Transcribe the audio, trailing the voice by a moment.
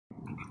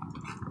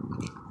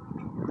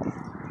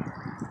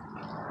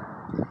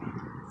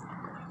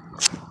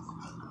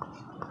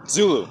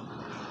Zulu,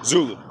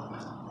 Zulu,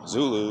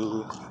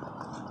 Zulu,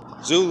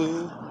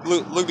 Zulu.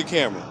 Look at the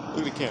camera.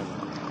 Look at the camera.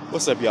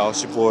 What's up, y'all?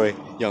 It's your boy,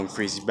 Young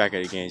Freezy, back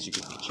at it again. As you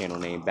get the channel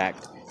name back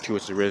to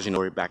its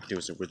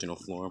original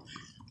form.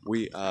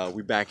 We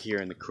back here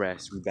in the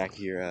crest. We back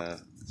here. I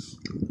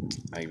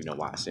don't even know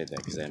why I said that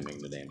because that didn't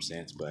make no damn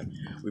sense. But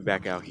we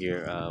back out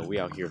here. We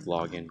out here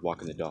vlogging,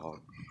 walking the dog,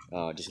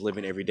 just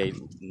living everyday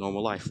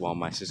normal life while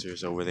my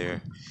sister's over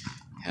there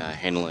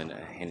handling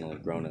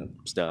grown up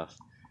stuff.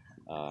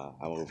 I'm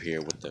over here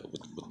with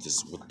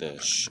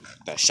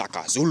the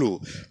Shaka Zulu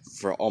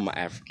for all my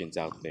Africans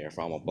out there,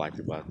 for all my black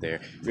people out there.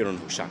 If you don't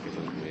know who Shaka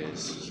Zulu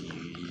is,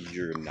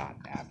 you're not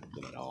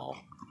African at all.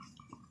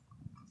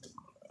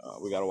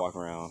 We gotta walk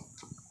around.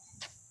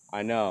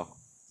 I know.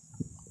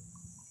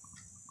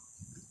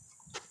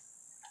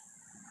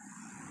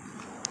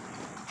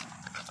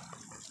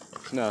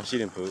 No, she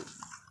didn't poop.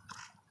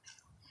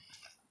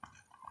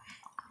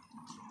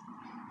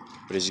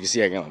 But as you can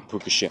see, I got my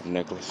puka shit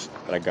necklace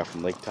that I got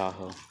from Lake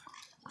Tahoe.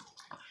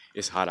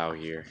 It's hot out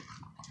here.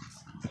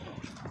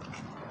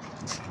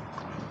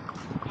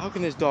 How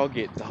can this dog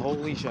get the whole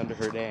leash under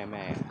her damn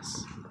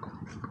ass?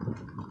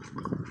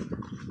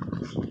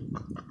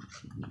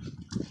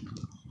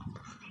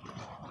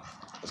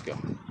 Let's go.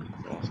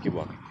 Let's keep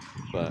walking.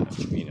 But,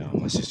 you know,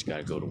 my sister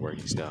gotta go to work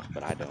and stuff,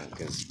 but I don't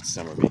because it's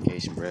summer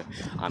vacation, bro.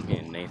 I'm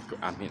hitting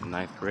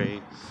ninth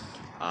grade.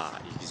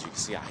 As you can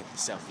see, I hit the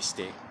selfie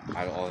stick.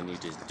 All I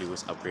need to do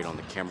is upgrade on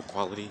the camera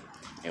quality,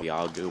 and we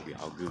all good. We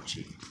all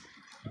Gucci.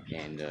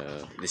 And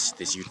this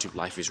YouTube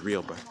life is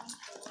real, bro.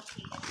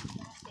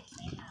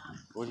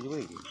 What are you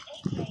leaving?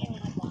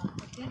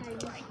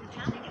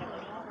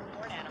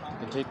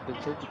 Then take the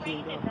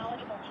key and go.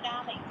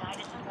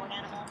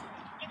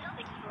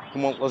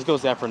 Come on, let's go,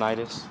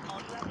 Zaphronidus.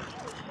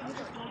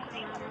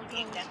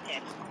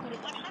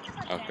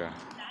 Okay.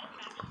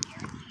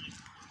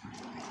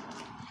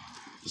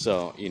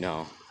 So, you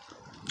know,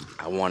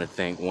 I want to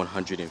thank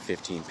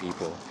 115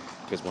 people,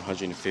 because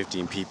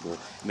 115 people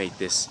made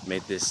this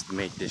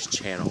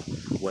channel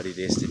what it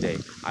is today.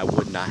 I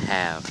would not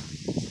have,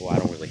 well, I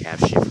don't really have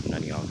shit from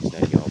none of y'all, because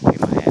none of y'all pay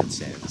my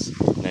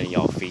AdSense, none of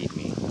y'all feed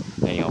me,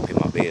 none of y'all pay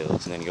my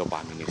bills, none of y'all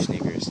buy me new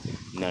sneakers,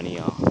 none of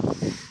y'all.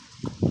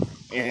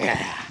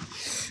 Yeah.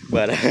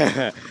 But,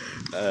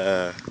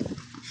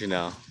 you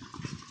know,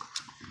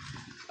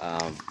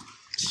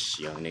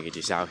 young nigga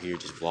just out here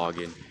just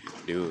vlogging,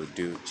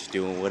 just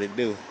doing what it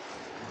do.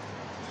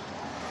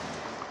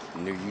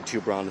 New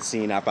YouTuber on the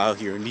scene up out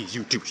here in these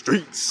YouTube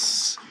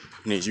streets.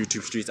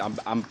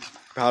 I'm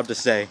proud to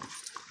say,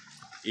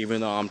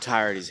 even though I'm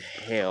tired as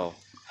hell,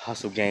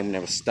 hustle game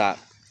never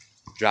stopped,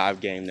 drive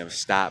game never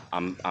stopped.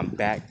 I'm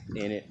back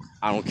in it.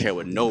 I don't care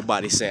what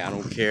nobody say. I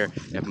don't care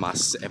if my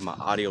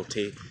audio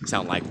tape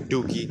sound like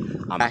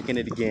Dookie. I'm back in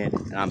it again,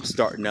 and I'm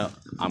starting up.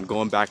 I'm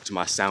going back to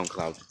my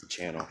SoundCloud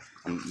channel.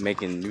 I'm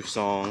making new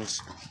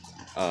songs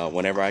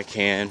whenever I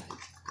can,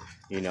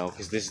 you know,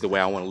 because this is the way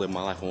I want to live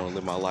my life. I want to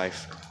live my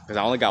life because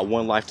I only got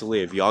one life to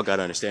live. Y'all got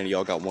to understand,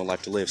 y'all got one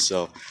life to live,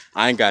 so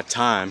I ain't got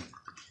time.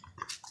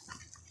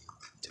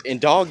 In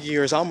dog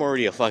years, I'm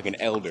already a fucking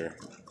elder.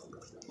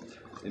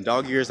 In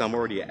dog years, I'm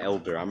already an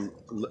elder. I'm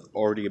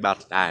already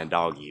about to die in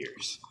dog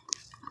years.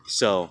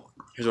 So,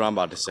 here's what I'm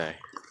about to say.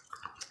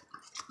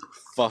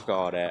 Fuck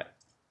all that.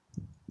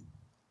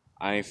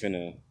 I ain't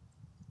finna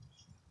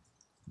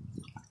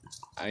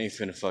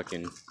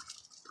fucking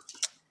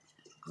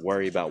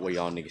worry about what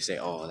y'all niggas say.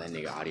 Oh, that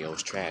nigga audio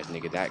is trash.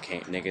 Nigga that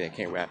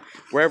can't rap.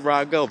 Wherever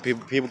I go,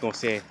 people gonna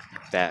say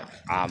that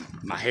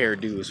my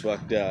hairdo is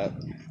fucked up,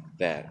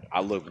 that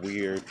I look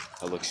weird,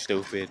 I look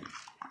stupid.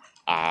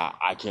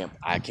 I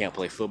can't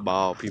play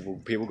football.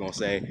 People gonna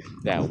say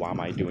that why am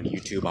I doing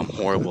YouTube? I'm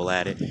horrible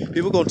at it.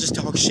 People gonna just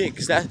talk shit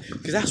because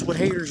that's what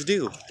haters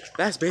do.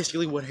 That's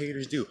basically what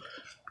haters do.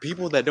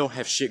 People that don't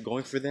have shit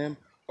going for them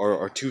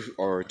or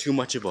too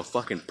much of a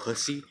fucking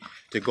pussy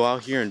to go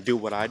out here and do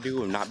what I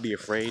do and not be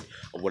afraid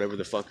of whatever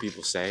the fuck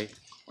people say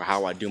or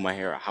how I do my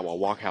hair, or how I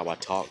walk, how I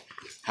talk,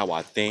 how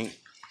I think,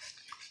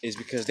 is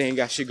because they ain't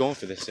got shit going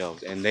for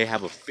themselves, and they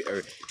have a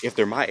fear. If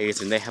they're my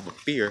age and they have a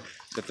fear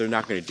that they're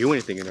not going to do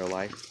anything in their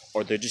life,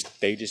 or they just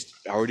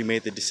already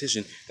made the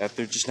decision that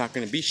they're just not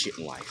going to be shit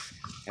in life,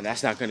 and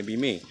that's not going to be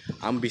me.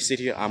 I'm gonna be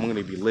sitting here. I'm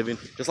gonna be living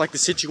just like the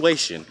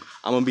situation.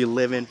 I'm gonna be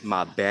living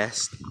my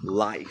best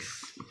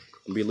life.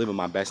 I'm gonna be living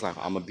my best life.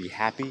 I'm gonna be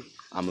happy.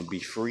 I'm gonna be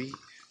free.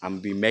 I'm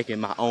gonna be making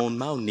my own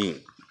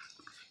money.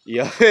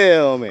 You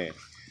feel me?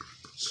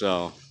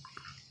 So,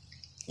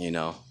 you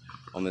know,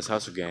 on this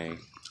hustle gang,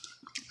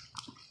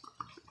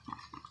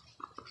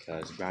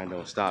 because the grind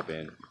don't stop,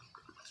 and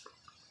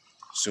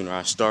sooner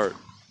I start,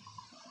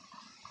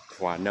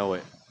 before I know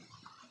it,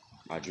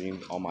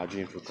 all my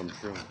dreams will come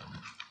true.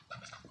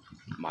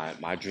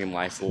 My dream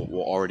life will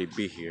already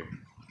be here.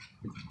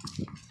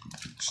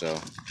 So,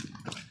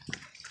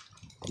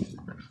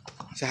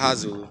 say hi,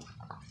 Zulu.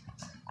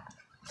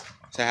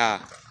 Say hi.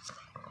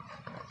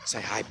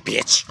 Say hi,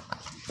 bitch.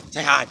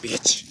 Say hi,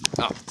 bitch.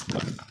 Oh,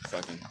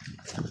 fucking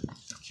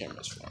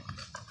camera's flying.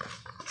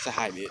 Say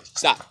hi, bitch.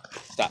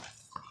 Stop.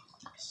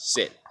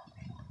 Sit.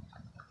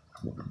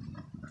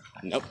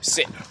 Nope.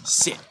 Sit.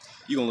 Sit.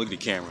 You gonna look at the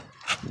camera.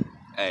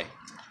 Hey.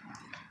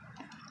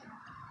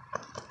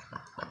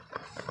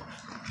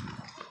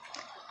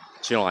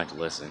 She don't like to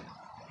listen.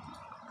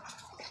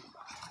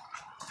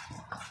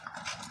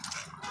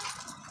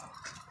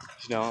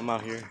 You know, I'm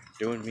out here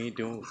doing me,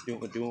 doing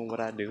what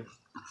I do.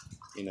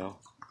 You know,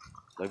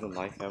 living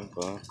life, having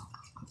fun.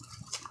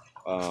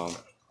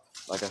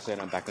 Like I said,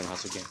 I'm back in the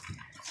house again.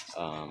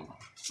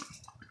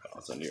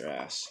 It's under your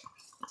ass.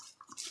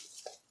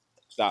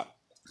 Stop.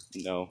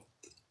 No.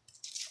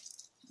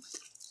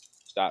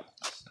 Stop.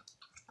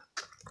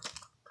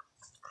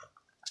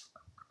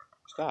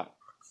 Stop.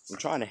 I'm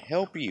trying to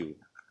help you.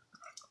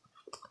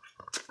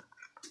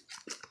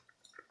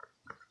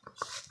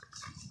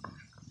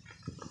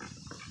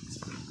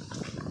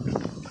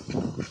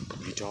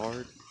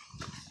 Retard.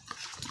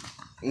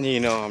 You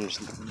know,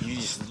 you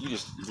just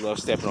love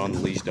stepping on the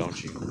leash,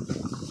 don't you?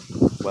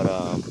 But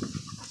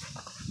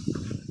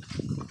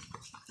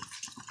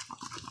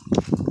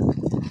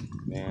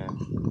man,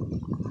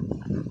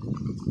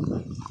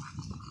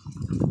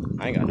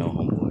 I ain't got no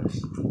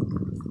homeboys.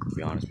 To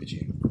be honest with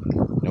you,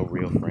 no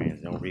real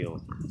friends, no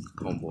real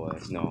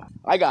homeboys. No,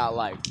 I got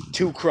like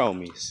 2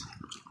 chromies.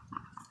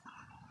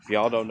 If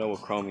y'all don't know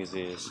what chromies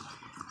is,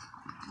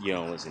 you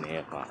don't listen to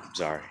hip hop.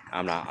 Sorry,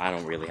 I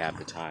don't really have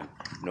the time,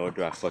 nor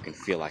do I fucking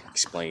feel like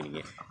explaining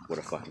it what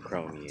a fucking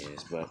chromie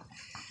is. But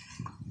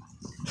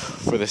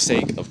for the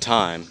sake of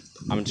time,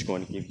 I'm just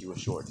going to give you a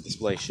short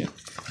displation.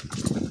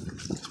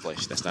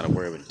 Displation, that's not a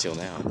word until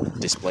now.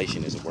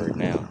 Displation is a word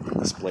now.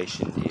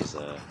 Displation is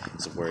a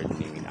word,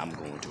 meaning I'm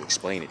going to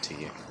explain it to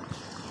you.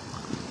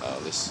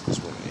 This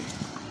woman.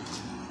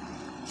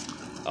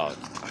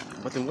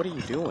 But then what are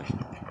you doing?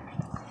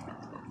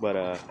 But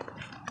a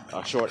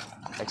short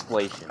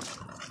explanation.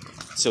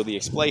 So the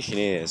explanation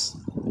is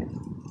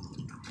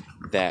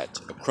that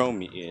a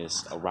chromie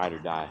is a ride or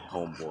die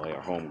homeboy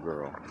or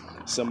homegirl,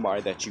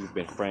 somebody that you've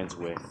been friends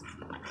with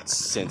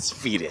since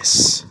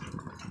fetus,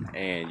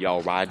 and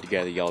y'all ride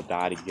together, y'all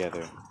die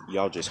together,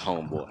 y'all just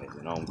homeboys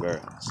and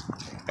homegirls.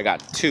 I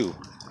got 2.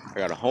 I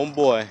got a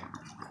homeboy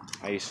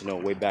I used to know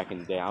way back in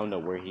the day. I don't know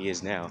where he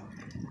is now.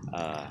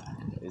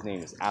 His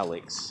name is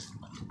Alex.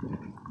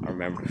 I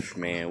remember,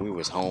 man, we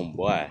was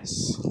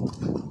homeboys.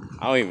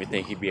 I don't even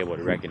think he'd be able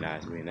to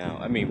recognize me now.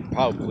 I mean,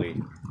 probably,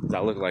 because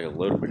I look like a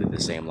little bit of the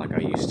same like I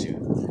used to,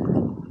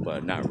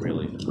 but not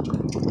really.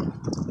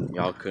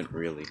 Y'all couldn't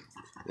really,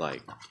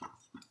 like,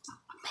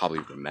 probably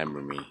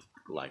remember me,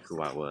 like, who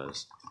I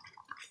was.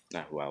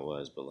 Not who I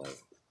was, but, like,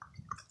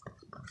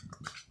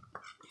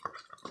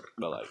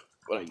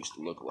 what I used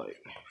to look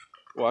like.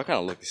 Well, I kind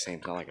of look the same,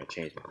 it's not like I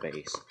changed my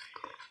face.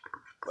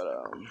 But,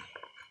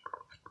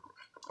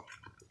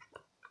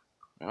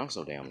 I'm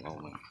so damn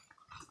lonely.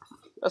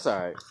 That's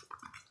alright.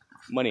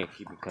 Money will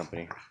keep me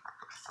company.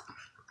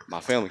 My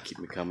family keep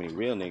me company.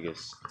 Real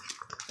niggas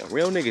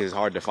is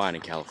hard to find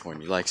in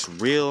California. Like some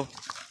real,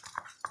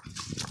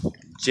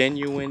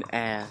 genuine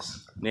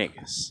ass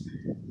niggas.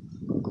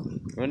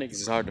 Real niggas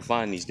is hard to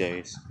find these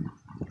days.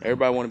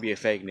 Everybody want to be a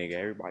fake nigga.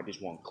 Everybody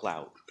just want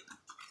clout.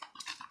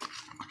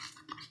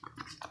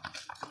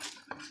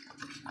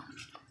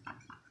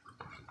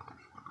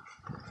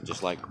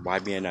 Just like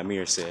YBN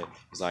Amir said,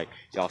 he's like,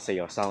 y'all say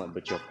y'all silent,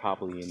 but you're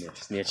probably in there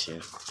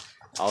snitching.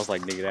 I was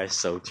like, nigga, that's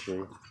so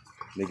true.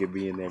 Nigga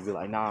be in there and be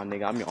like, nah,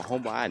 nigga, I'm your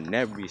homeboy. I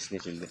never be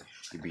snitching.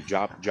 You be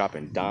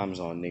dropping dimes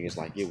on niggas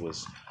like it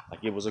was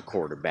a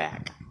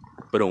quarterback.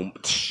 But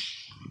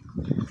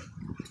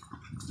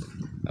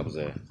that was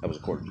a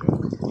quarter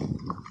joke.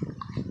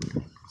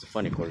 It's a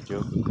funny quarter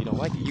joke. If you don't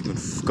like it, you can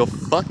go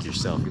fuck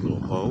yourself, you little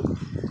hoe.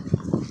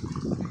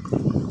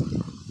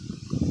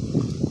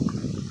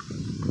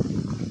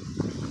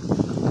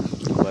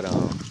 But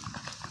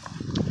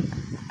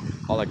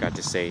all I got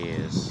to say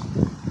is,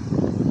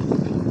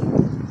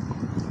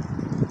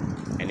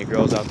 any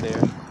girls out there,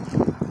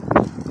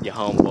 your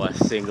homeboy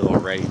single or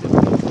ready to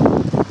move.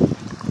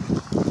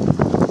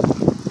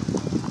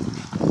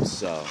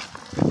 So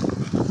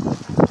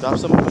drop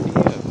some of my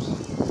DMs.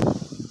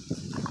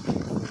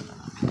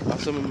 Drop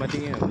some of my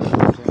DMs.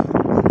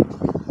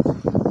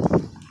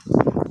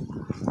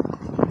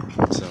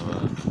 So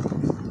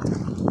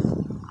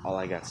all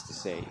I got to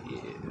say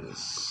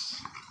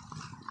is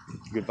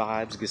good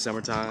vibes, good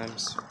summer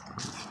times.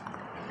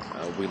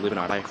 We live in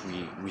our life.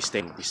 We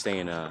staying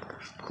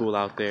cool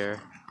out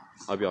there.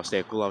 I hope y'all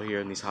stay cool out here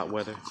in these hot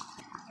weather.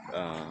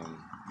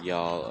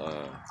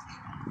 Y'all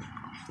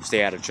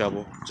stay out of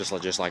trouble, just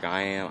like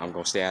I am. I'm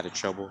gonna stay out of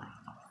trouble.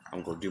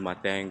 I'm gonna do my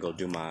thing.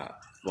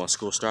 When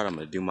school start, I'm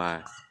gonna do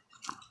my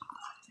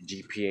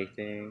GPA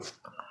thing.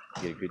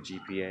 Get a good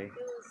GPA.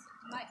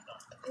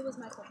 It was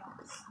Michael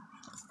Moss.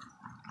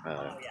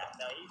 Oh yeah,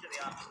 no, he's in the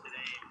office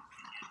today.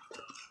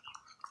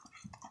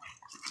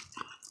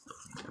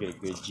 Get a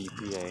good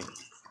GPA.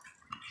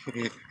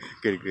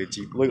 Get a good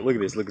GPA. Look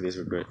at this. Look at this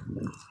real quick.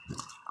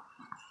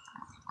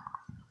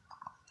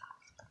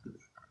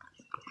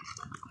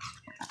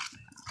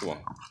 Come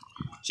on.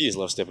 She just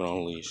loves stepping on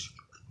a leash.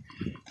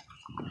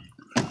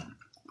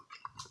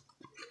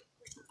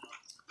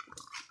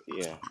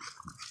 Yeah.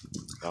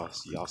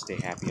 Y'all stay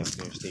happy up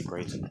there. Stay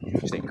great.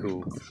 Stay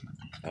cool.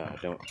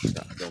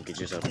 Don't get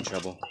yourself in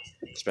trouble,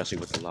 especially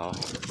with the law.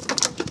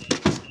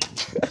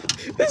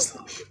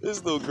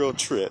 this little girl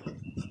trip.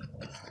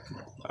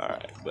 All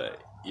right,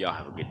 but y'all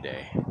have a good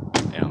day,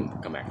 and I'm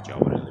gonna come back at y'all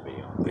with another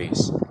video.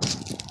 Peace.